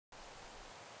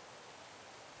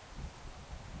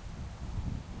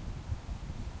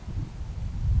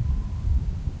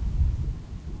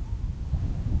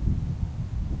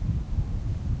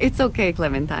It's okay,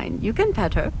 Clementine. You can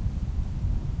pet her.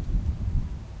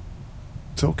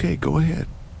 It's okay, go ahead.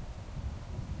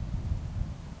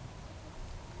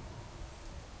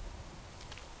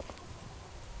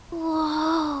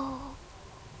 Whoa.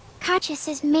 Katya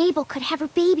says Mabel could have her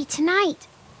baby tonight.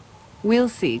 We'll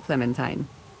see, Clementine.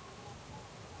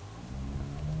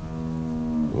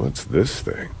 What's this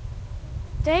thing?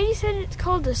 Daddy said it's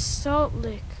called a salt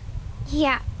lick.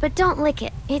 Yeah, but don't lick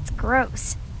it. It's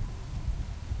gross.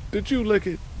 Did you lick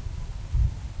it?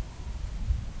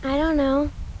 I don't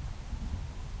know.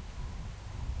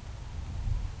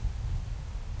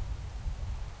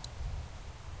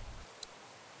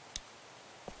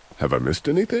 Have I missed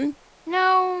anything?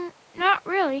 No, not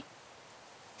really.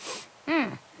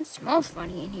 It smells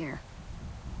funny in here.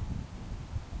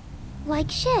 Like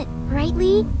shit, right,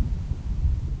 Lee?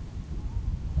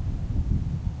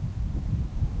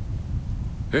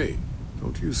 Hey,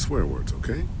 don't use swear words,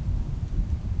 okay?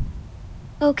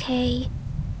 Okay.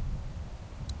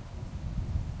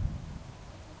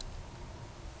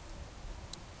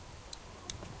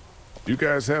 You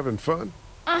guys having fun?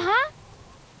 Uh-huh.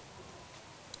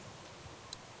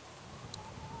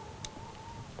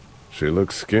 She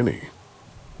looks skinny.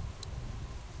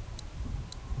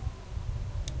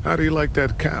 How do you like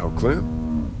that cow,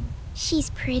 Clem? She's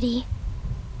pretty.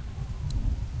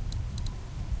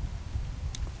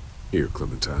 Here,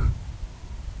 Clementine.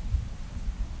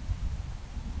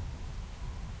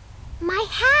 My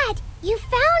hat! You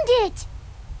found it!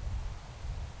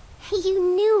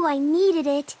 You knew I needed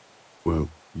it. Well,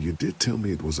 you did tell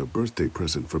me it was a birthday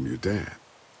present from your dad.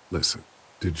 Listen,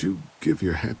 did you give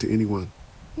your hat to anyone?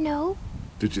 No,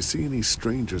 Did you see any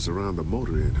strangers around the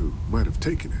motor inn who might have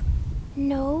taken it?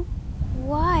 no.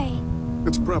 Why?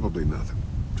 It's probably nothing.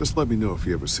 Just let me know if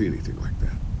you ever see anything like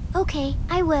that. Okay,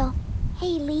 I will.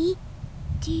 Hey, Lee,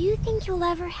 do you think you'll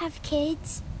ever have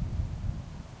kids?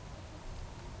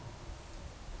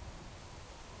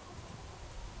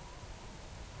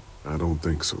 I don't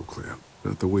think so, Clem.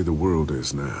 Not the way the world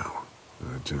is now.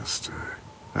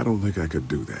 I don't think I could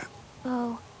do that.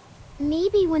 Oh,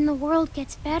 maybe when the world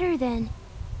gets better then.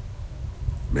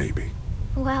 Maybe.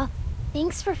 Well,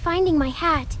 thanks for finding my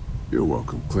hat. You're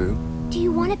welcome, Clem. Do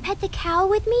you want to pet the cow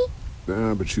with me?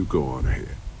 Nah, but you go on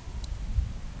ahead.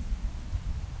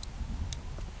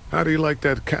 How do you like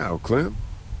that cow, Clem?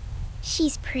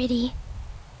 She's pretty.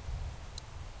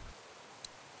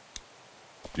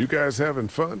 You guys having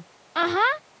fun?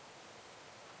 Uh-huh.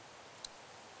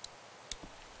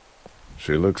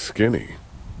 She looks skinny.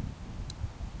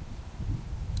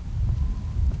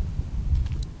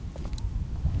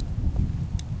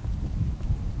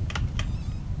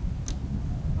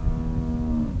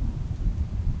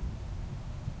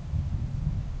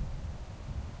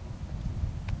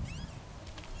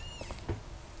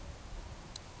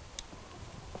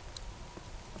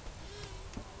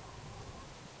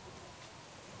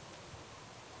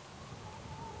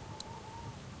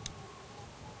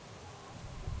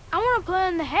 I want to play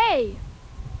in the hay.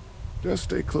 Just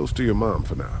stay close to your mom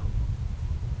for now.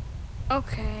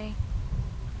 Okay.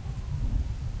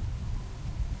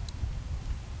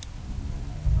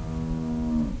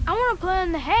 I want to play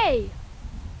in the hay.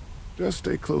 Just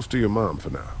stay close to your mom for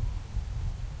now.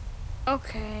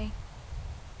 Okay.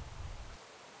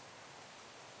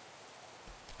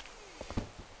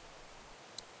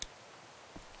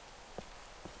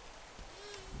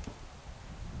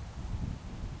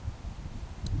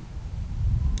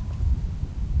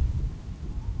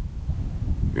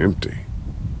 Empty.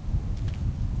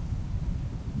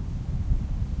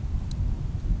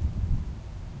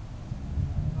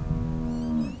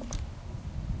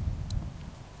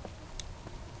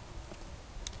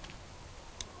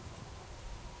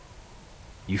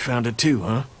 You found it too,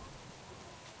 huh?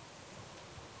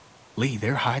 Lee,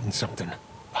 they're hiding something.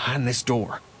 Behind this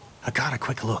door. I got a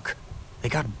quick look. They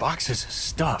got boxes of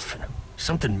stuff and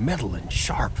something metal and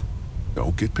sharp.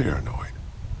 Don't get paranoid.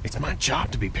 It's my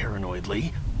job to be paranoid,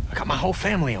 Lee. I got my whole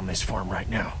family on this farm right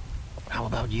now. How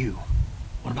about you?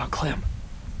 What about Clem?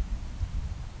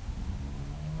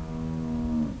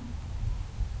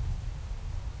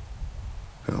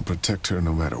 I'll protect her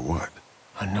no matter what.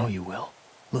 I know you will.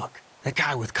 Look, that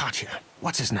guy with Katya,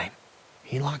 what's his name?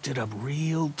 He locked it up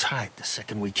real tight the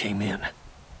second we came in.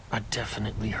 I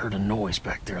definitely heard a noise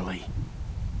back there, Lee.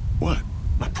 What?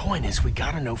 My point is, we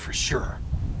gotta know for sure.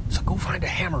 So go find a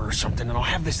hammer or something and I'll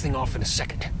have this thing off in a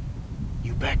second.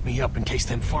 You back me up in case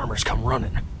them farmers come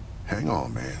running. Hang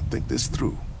on, man. Think this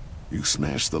through. You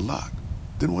smashed the lock.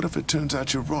 Then what if it turns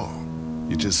out you're wrong?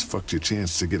 You just fucked your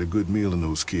chance to get a good meal in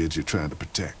those kids you're trying to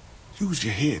protect. Use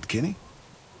your head, Kenny.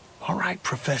 All right,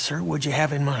 Professor, what'd you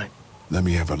have in mind? Let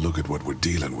me have a look at what we're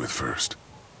dealing with first.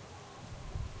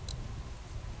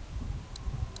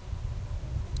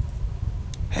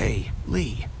 Hey,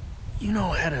 Lee, you know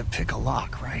how to pick a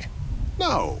lock, right?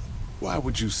 No. Why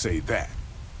would you say that?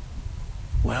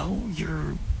 Well,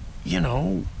 you're,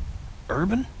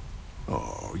 urban?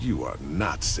 Oh, you are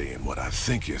not saying what I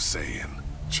think you're saying.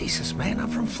 Jesus, man, I'm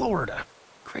from Florida.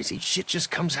 Crazy shit just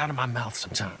comes out of my mouth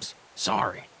sometimes.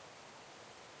 Sorry.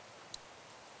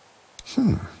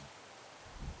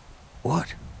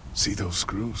 What? See those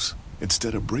screws?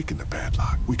 Instead of breaking the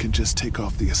padlock, we can just take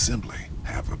off the assembly,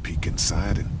 have a peek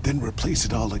inside, and then replace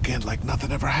it all again like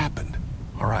nothing ever happened.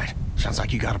 All right, sounds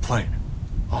like you got a plan.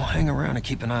 I'll hang around and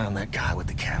keep an eye on that guy with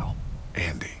the cow.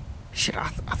 Andy. Shit, I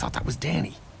thought that was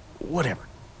Danny. Whatever.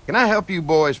 Can I help you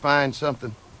boys find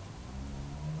something?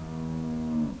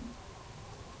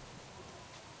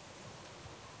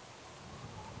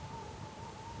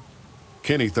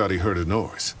 Kenny thought he heard a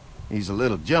noise. He's a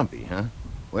little jumpy, huh?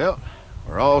 Well,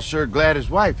 we're all sure glad his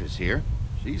wife is here.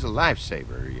 She's a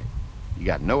lifesaver. You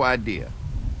got no idea.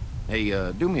 Hey,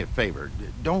 do me a favor.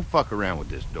 Don't fuck around with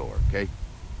this door, okay?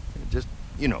 Just,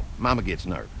 Mama gets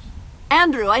nervous.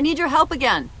 Andrew, I need your help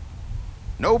again.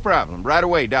 No problem. Right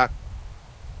away, Doc.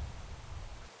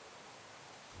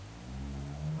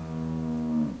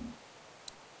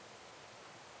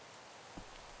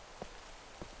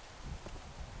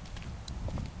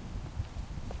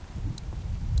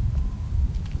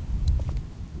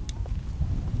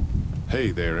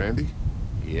 Hey there, Andy.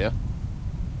 Yeah?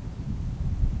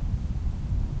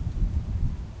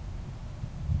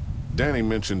 Danny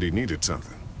mentioned he needed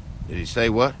something. Did he say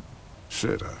what?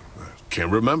 Shit, I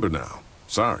can't remember now.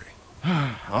 Sorry.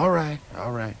 All right.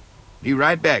 Be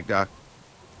right back, Doc.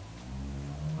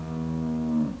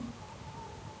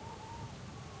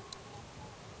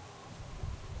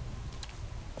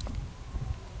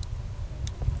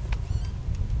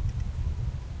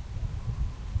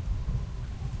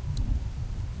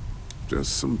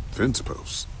 Just some fence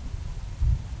posts.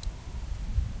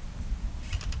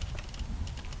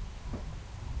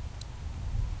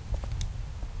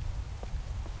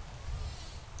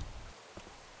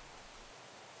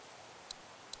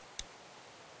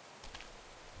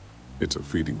 It's a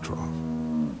feeding trough.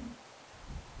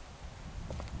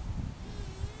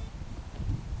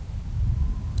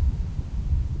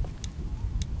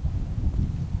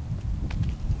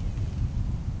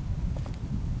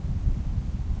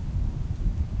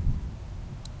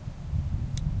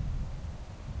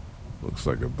 Looks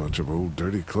like a bunch of old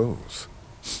dirty clothes.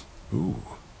 Ooh,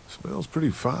 smells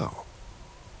pretty foul.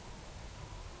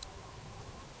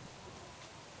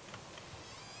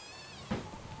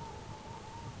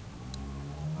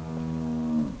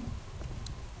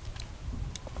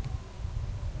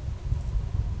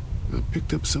 I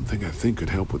picked up something I think could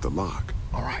help with the lock.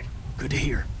 All right, good to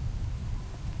hear.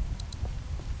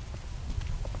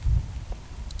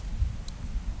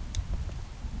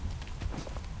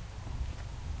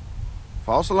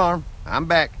 False alarm. I'm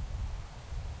back.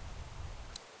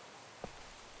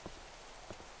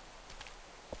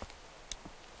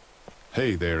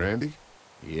 Hey there, Andy.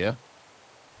 Yeah?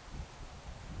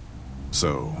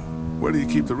 So, where do you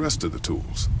keep the rest of the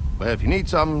tools? Well, if you need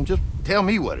something, just tell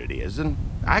me what it is, and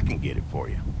I can get it for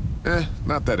you.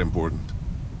 Not that important.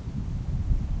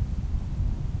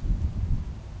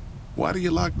 Why do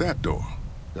you lock that door?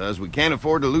 'Cause we can't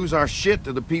afford to lose our shit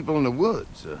to the people in the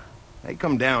woods. They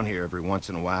come down here every once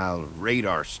in a while, raid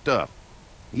our stuff,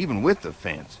 even with the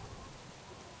fence.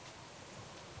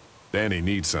 Danny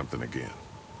needs something again.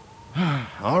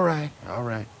 All right.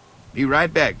 Be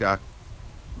right back, Doc.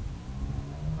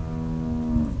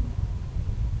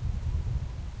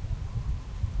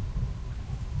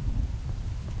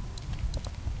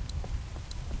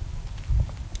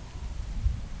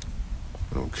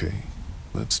 Okay,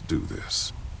 let's do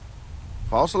this.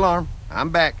 False alarm.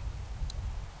 I'm back.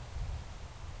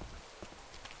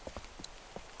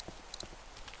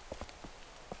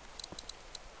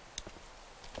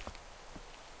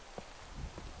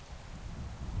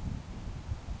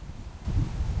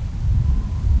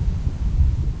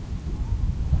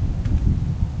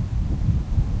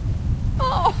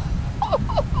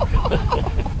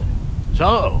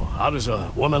 So, how does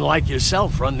a woman like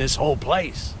yourself run this whole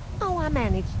place? Oh, I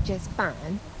managed just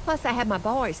fine. Plus, I had my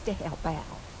boys to help out.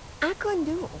 I couldn't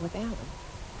do it without them.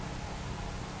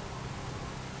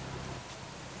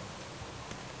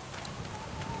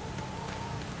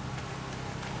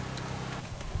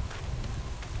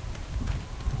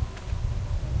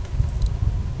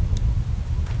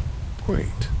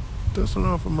 Wait, doesn't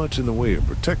offer much in the way of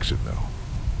protection, though.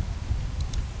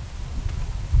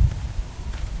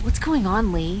 What's going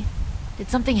on, Lee? Did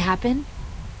something happen?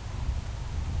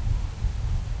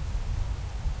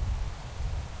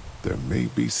 There may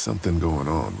be something going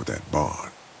on with that barn.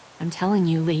 I'm telling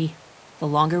you, Lee. The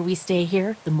longer we stay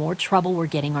here, the more trouble we're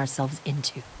getting ourselves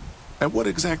into. And what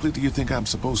exactly do you think I'm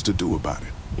supposed to do about it?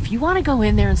 If you want to go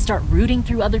in there and start rooting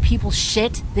through other people's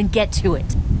shit, then get to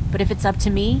it. But if it's up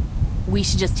to me, we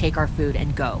should just take our food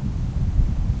and go.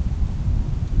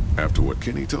 After what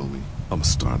Kenny told me, I'm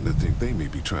starting to think they may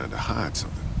be trying to hide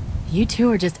something. You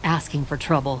two are just asking for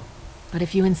trouble. But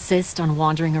if you insist on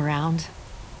wandering around,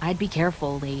 I'd be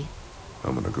careful, Lee.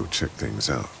 I'm gonna go check things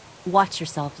out. Watch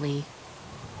yourself, Lee.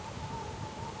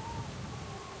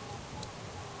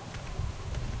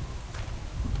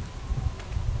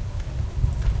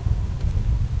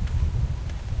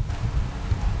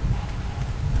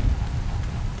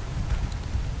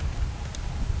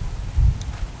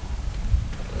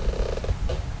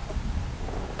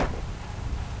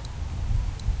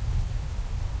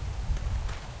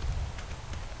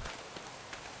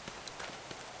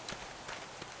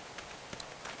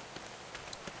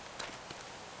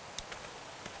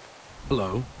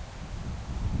 Hello?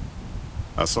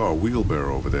 I saw a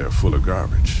wheelbarrow over there full of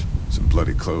garbage. Some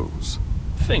bloody clothes.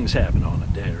 Things happen on a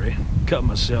dairy. Cut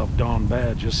myself darn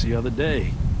bad just the other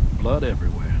day. Blood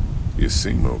everywhere. You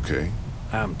seem okay.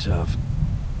 I'm tough.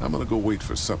 I'm gonna go wait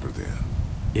for supper then.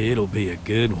 It'll be a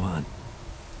good one.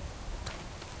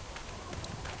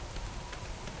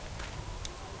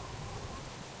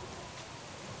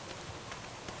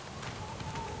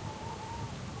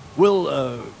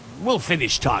 We'll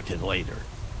finish talking later.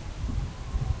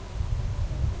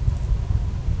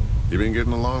 You been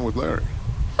getting along with Larry?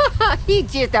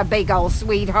 He's just a big old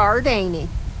sweetheart, ain't he?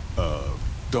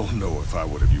 Don't know if I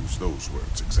would have used those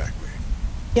words exactly.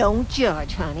 Don't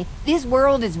judge, honey. This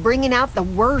world is bringing out the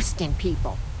worst in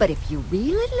people. But if you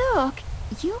really look,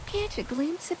 you'll catch a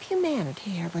glimpse of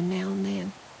humanity every now and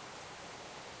then.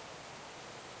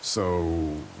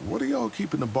 So, what are y'all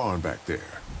keeping the barn back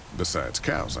there? Besides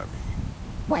cows, I mean.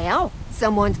 Well,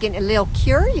 someone's getting a little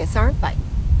curious, aren't they?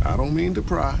 I don't mean to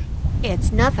pry.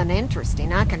 It's nothing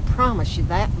interesting, I can promise you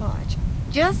that much.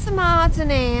 Just some odds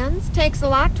and ends. Takes a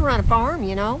lot to run a farm,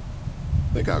 you know.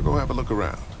 Think I'll go have a look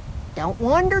around. Don't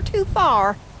wander too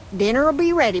far. Dinner'll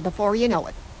be ready before you know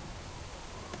it.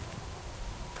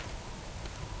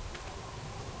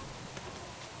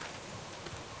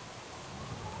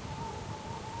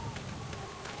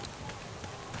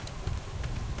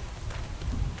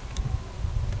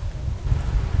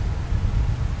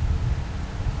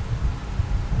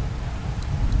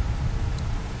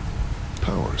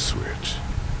 Power switch.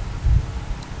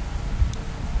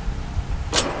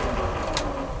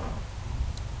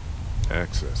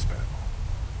 Access panel.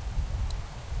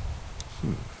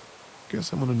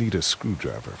 Guess I'm gonna need a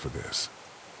screwdriver for this.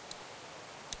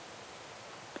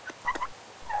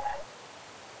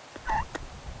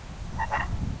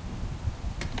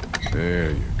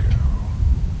 There you go.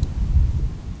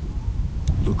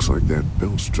 Looks like that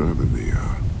belt's driving the,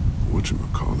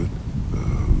 whatchamacallit?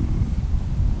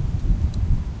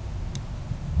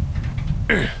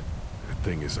 That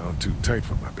thing is on too tight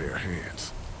for my bare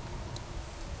hands.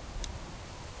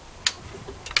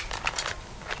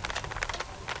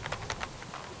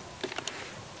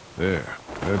 There,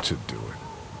 that should do it.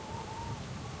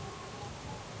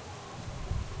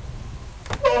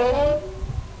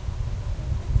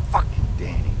 Fucking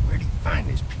Danny, where'd he find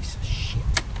this piece of shit?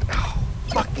 Oh,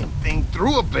 fucking thing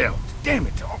through a belt. Damn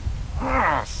it, dog.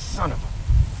 Ah, son of a...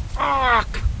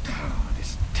 Fuck! Oh,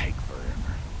 this'll take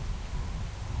forever.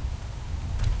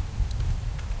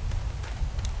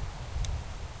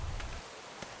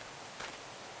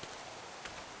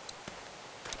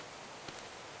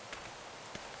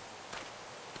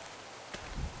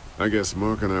 I guess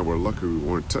Mark and I were lucky we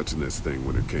weren't touching this thing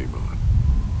when it came on.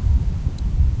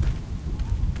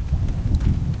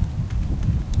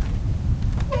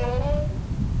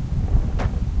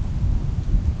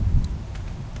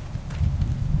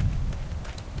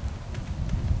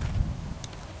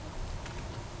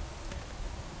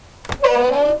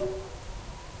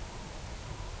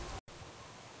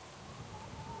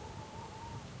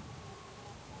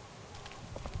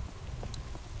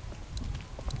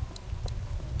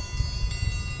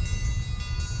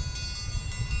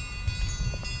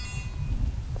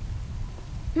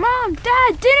 Mom,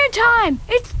 Dad, dinner time!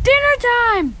 It's dinner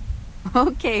time!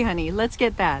 Okay, honey, let's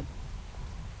get that.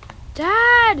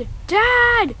 Dad!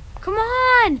 Dad! Come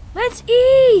on! Let's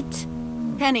eat!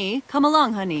 Kenny, come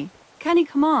along, honey. Kenny,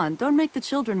 come on. Don't make the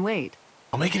children wait.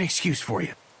 I'll make an excuse for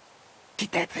you.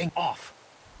 Get that thing off.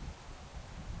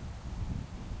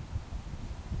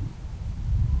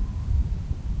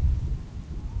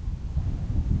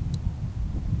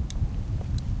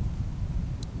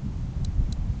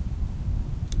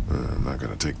 I'm not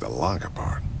gonna take the lock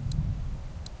apart.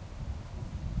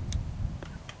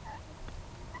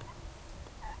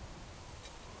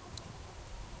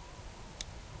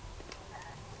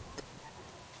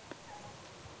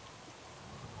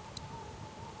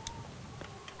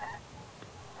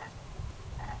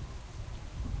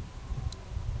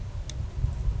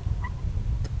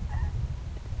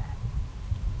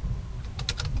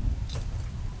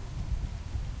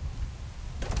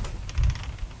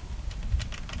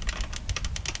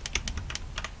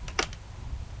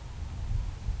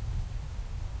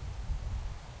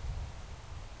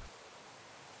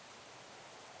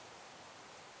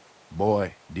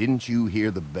 Boy, didn't you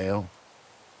hear the bell?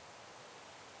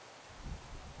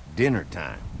 Dinner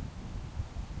time.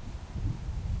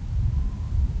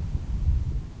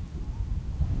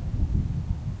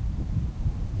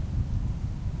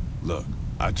 Look,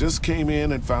 I just came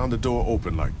in and found the door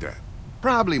open like that.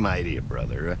 Probably my idiot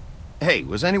brother. Hey,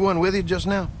 was anyone with you just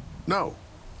now? No.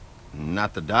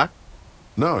 Not the doc?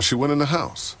 No, she went in the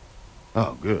house.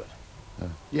 Oh, good.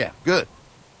 Yeah, good.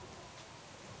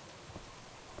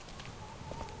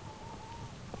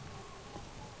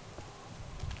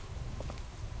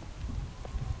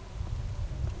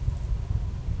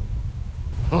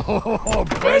 Oh,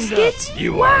 Brenda, Biscuits?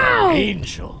 you Wow. are an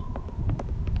angel.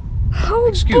 Oh,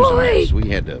 Excuse boy. us, we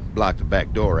had to block the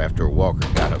back door after Walker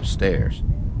got upstairs.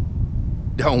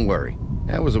 Don't worry,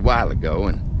 that was a while ago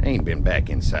and I ain't been back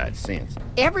inside since.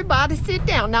 Everybody sit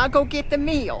down. I'll go get the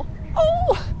meal.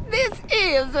 Oh, this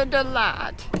is a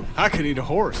delight. I could eat a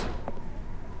horse.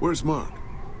 Where's Mark?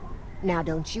 Now,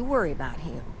 don't you worry about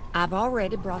him. I've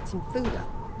already brought some food up.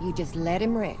 You just let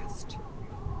him rest.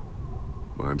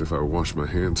 Mind if I wash my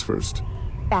hands first?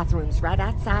 Bathroom's right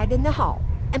outside in the hall.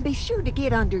 And be sure to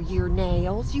get under your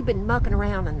nails. You've been mucking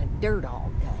around in the dirt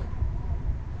all day.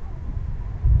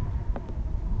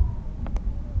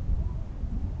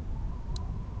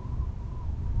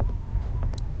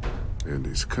 And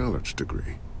his college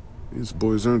degree. These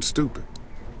boys aren't stupid.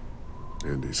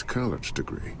 And his college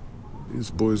degree.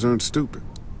 These boys aren't stupid.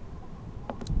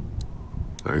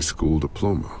 High school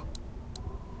diploma.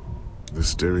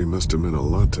 This dairy must have meant a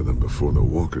lot to them before the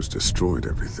Walkers destroyed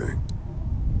everything.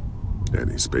 And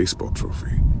his baseball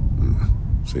trophy.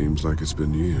 Seems like it's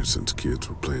been years since kids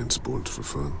were playing sports for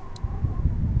fun.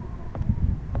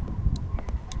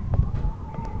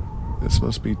 This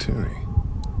must be Terry.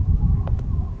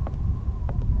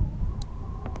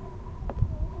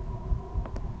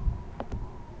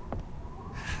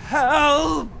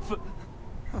 Help!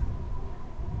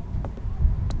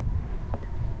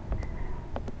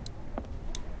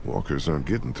 Walkers aren't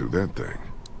getting through that thing.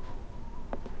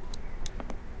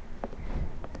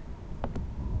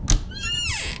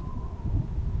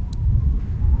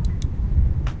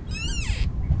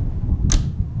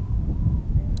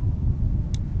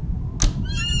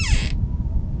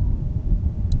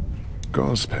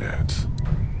 Gauze pads.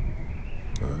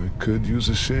 I could use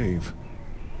a shave.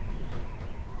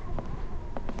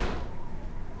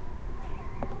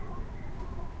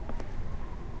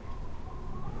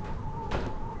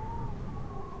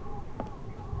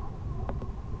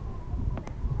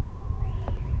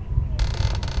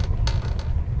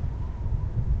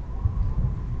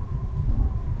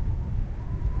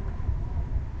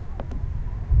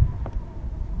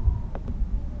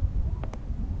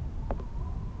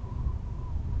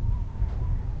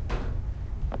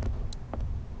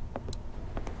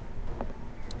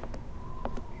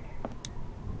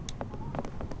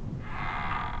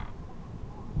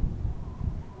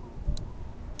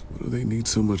 What do they need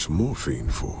so much morphine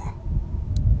for?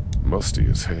 Musty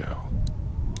as hell.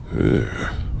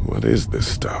 Ugh, what is this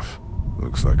stuff?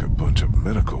 Looks like a bunch of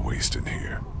medical waste in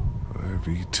here.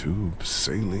 IV tubes,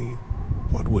 saline.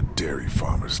 What would dairy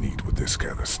farmers need with this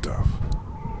kind of stuff?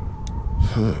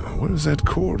 Where's that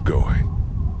cord going?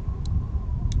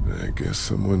 I guess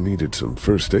someone needed some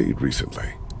first aid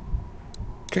recently.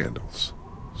 Candles.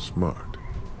 Smart.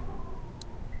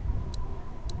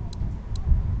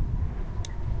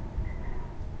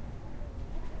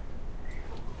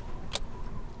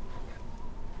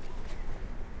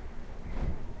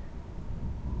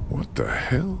 What the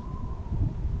hell?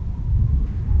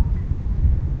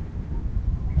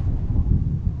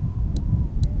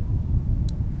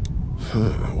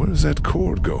 Where's that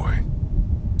cord going?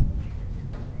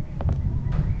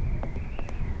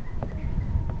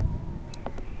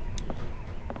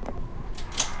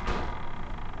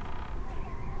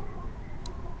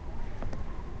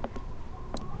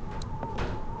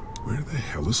 Where the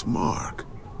hell is Mark?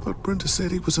 Thought Brenda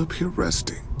said he was up here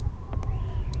resting.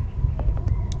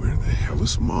 Where the hell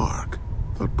is Mark?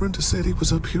 Thought Brenda said he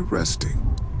was up here resting.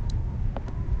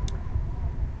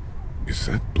 Is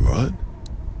that blood?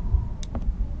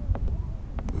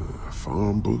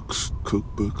 Farm books,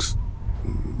 cookbooks,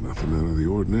 nothing out of the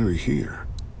ordinary here.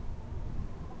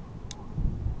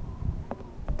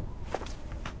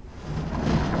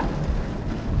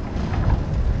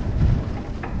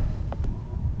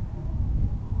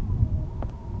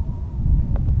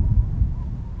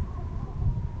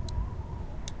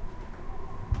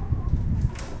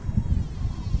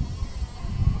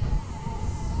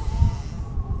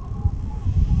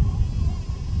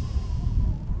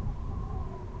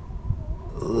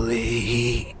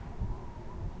 Lee.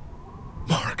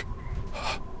 Mark,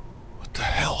 what the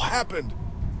hell happened?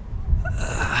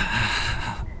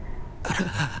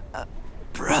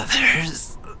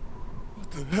 Brothers.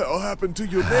 What the hell happened to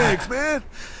your legs, man?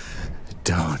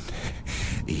 Don't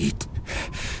eat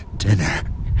dinner.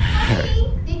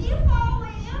 Did you fall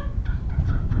in?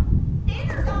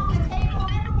 Dinner's on the table.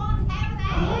 Everyone's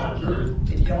having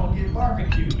that. If y'all get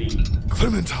barbecue meat.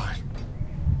 Clementine.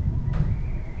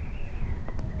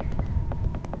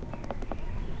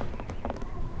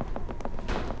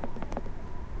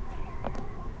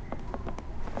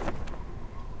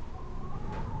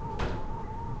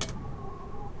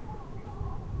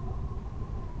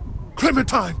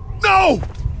 Clementine! No!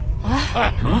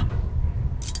 Huh?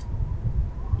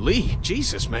 Lee,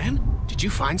 Jesus, man. Did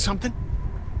you find something?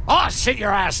 Oh, sit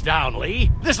your ass down,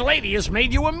 Lee. This lady has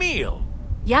made you a meal.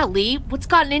 Yeah, Lee, what's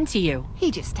gotten into you? He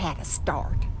just had a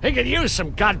start. He could use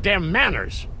some goddamn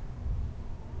manners.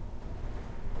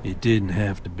 It didn't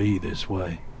have to be this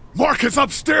way. Mark is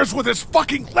upstairs with his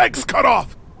fucking legs cut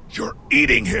off! You're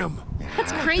eating him!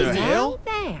 That's crazy. Now,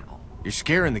 now. You're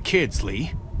scaring the kids,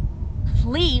 Lee.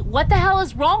 Lee, what the hell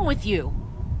is wrong with you?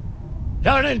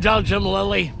 Don't indulge him,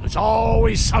 Lily. There's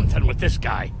always something with this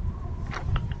guy.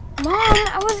 Mom,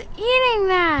 I was eating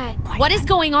that. What is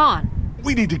going on?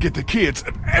 We need to get the kids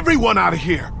and everyone out of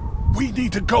here! We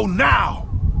need to go now!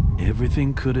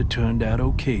 Everything could have turned out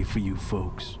okay for you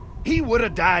folks. He would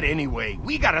have died anyway.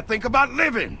 We gotta think about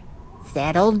living.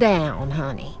 Settle down,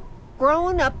 honey.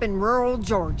 Growing up in rural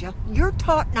Georgia, you're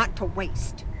taught not to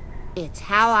waste. It's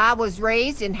how I was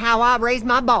raised and how I raised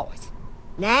my boys.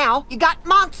 Now, you got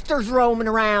monsters roaming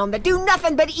around that do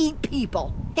nothing but eat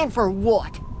people. And for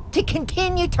what? To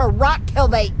continue to rot till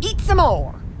they eat some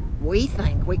more. We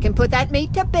think we can put that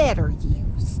meat to better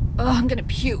use. Oh, I'm gonna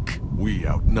puke. We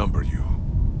outnumber you.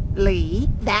 Lee,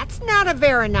 that's not a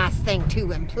very nice thing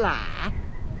to imply.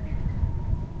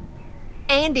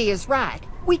 Andy is right.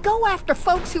 We go after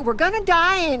folks who were gonna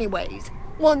die anyways,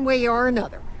 one way or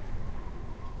another.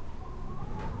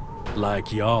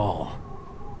 Like y'all.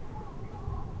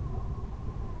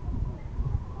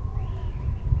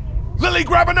 Lily,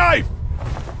 grab a knife!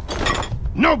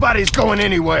 Nobody's going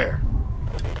anywhere.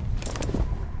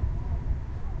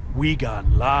 We got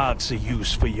lots of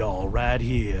use for y'all right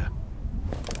here.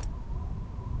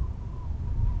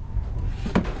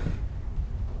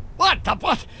 What the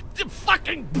what? The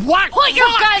fucking what? Put your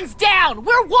guns down!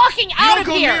 We're walking out of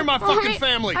Don't go here! near my fucking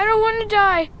family. I don't want to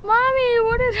die. Mommy,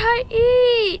 what did I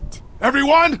eat?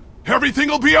 Everyone, everything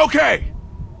will be okay!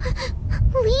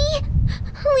 Lee?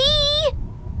 Lee?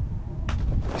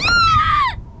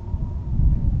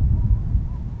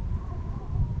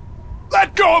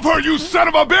 Let go of her, you son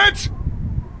of a bitch!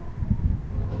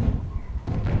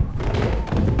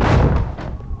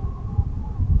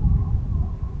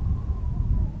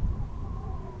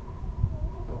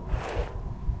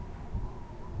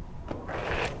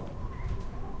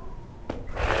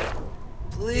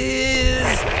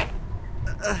 Please.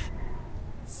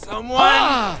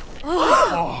 Someone.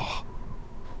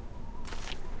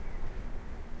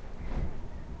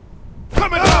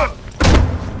 Coming up!